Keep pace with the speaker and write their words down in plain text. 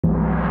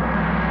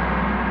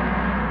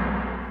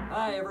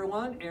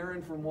everyone,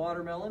 Aaron from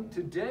Watermelon.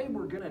 Today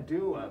we're going to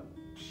do a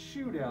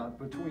shootout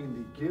between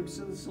the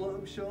Gibson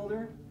slope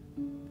shoulder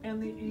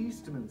and the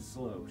Eastman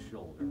slope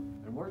shoulder.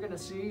 And we're going to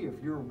see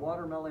if your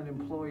Watermelon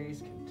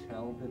employees can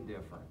tell the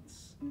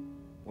difference.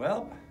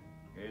 Well,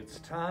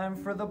 it's time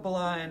for the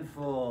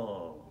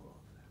blindfold.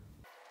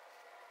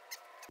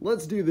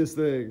 Let's do this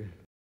thing.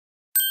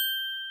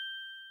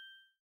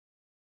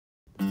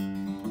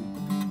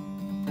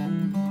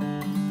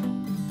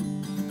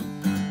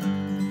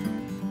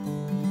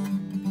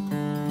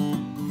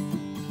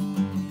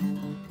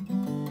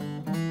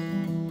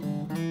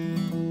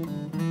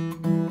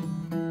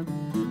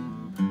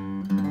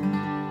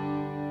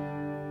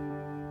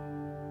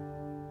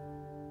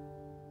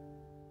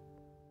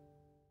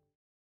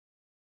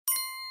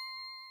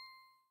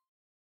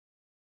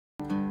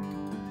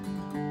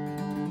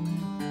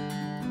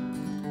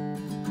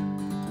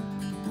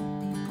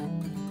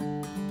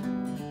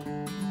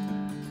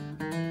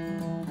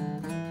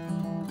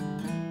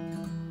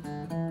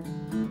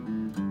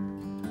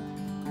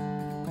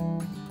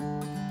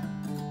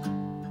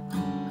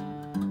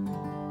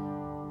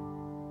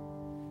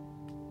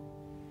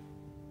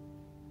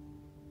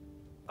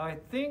 I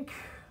think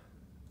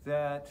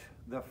that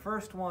the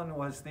first one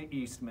was the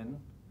Eastman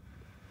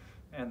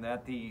and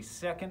that the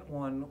second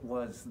one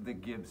was the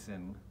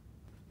Gibson.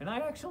 And I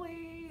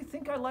actually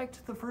think I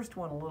liked the first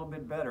one a little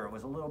bit better. It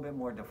was a little bit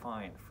more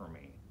defined for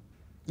me.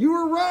 You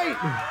were right!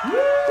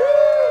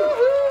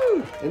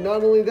 And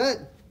not only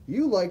that,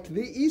 you liked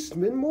the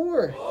Eastman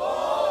more.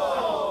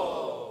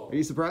 Oh! Are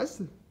you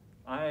surprised?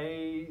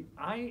 I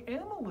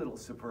am a little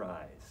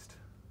surprised.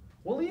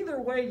 Well,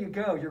 either way you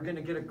go, you're going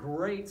to get a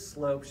great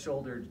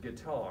slope-shouldered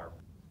guitar.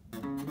 We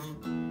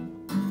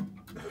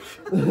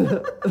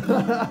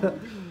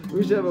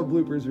should have a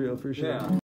bloopers reel for sure. Yeah.